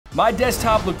My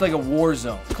desktop looked like a war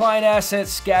zone. Client assets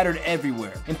scattered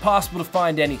everywhere. Impossible to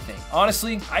find anything.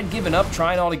 Honestly, I'd given up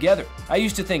trying altogether. I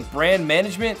used to think brand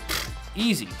management,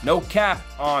 easy, no cap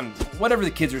on whatever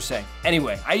the kids are saying.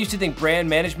 Anyway, I used to think brand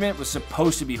management was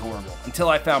supposed to be horrible until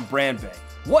I found BrandBay.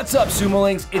 What's up,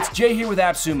 Sumolings? It's Jay here with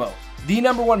AppSumo, the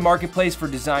 #1 marketplace for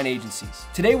design agencies.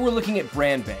 Today we're looking at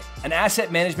BrandBay, an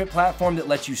asset management platform that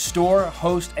lets you store,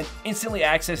 host, and instantly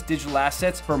access digital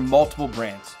assets for multiple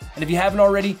brands. And if you haven't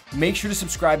already, make sure to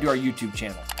subscribe to our YouTube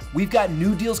channel. We've got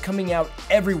new deals coming out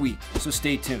every week, so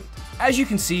stay tuned. As you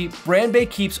can see, BrandBay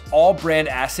keeps all brand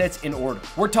assets in order.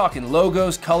 We're talking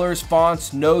logos, colors,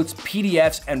 fonts, notes,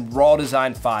 PDFs, and raw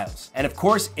design files. And of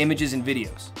course, images and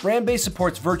videos. BrandBay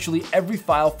supports virtually every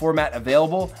file format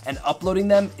available, and uploading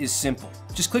them is simple.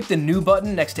 Just click the new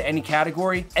button next to any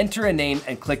category, enter a name,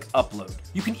 and click upload.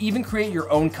 You can even create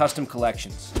your own custom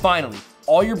collections. Finally,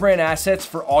 all your brand assets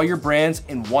for all your brands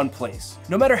in one place.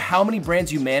 No matter how many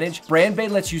brands you manage,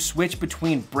 BrandBay lets you switch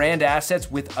between brand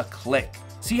assets with a click.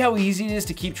 See how easy it is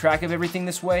to keep track of everything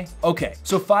this way? Okay,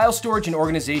 so file storage and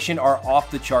organization are off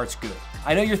the charts good.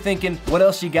 I know you're thinking, what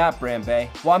else you got,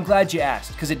 BrandBay? Well, I'm glad you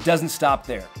asked, because it doesn't stop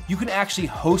there. You can actually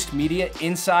host media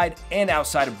inside and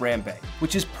outside of BrandBay,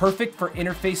 which is perfect for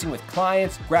interfacing with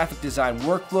clients, graphic design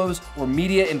workflows, or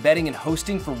media embedding and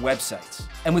hosting for websites.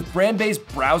 And with BrandBay's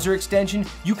browser extension,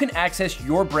 you can access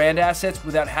your brand assets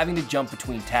without having to jump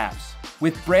between tabs.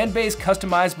 With BrandBay's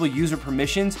customizable user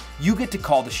permissions, you get to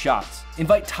call the shots.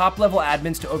 Invite top-level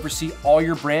admins to oversee all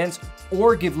your brands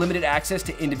or give limited access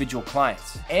to individual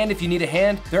clients. And if you need a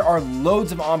hand, there are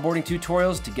loads of onboarding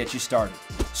tutorials to get you started.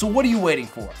 So what are you waiting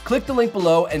for? Click the link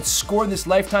below and score this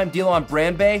lifetime deal on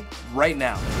BrandBay right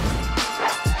now.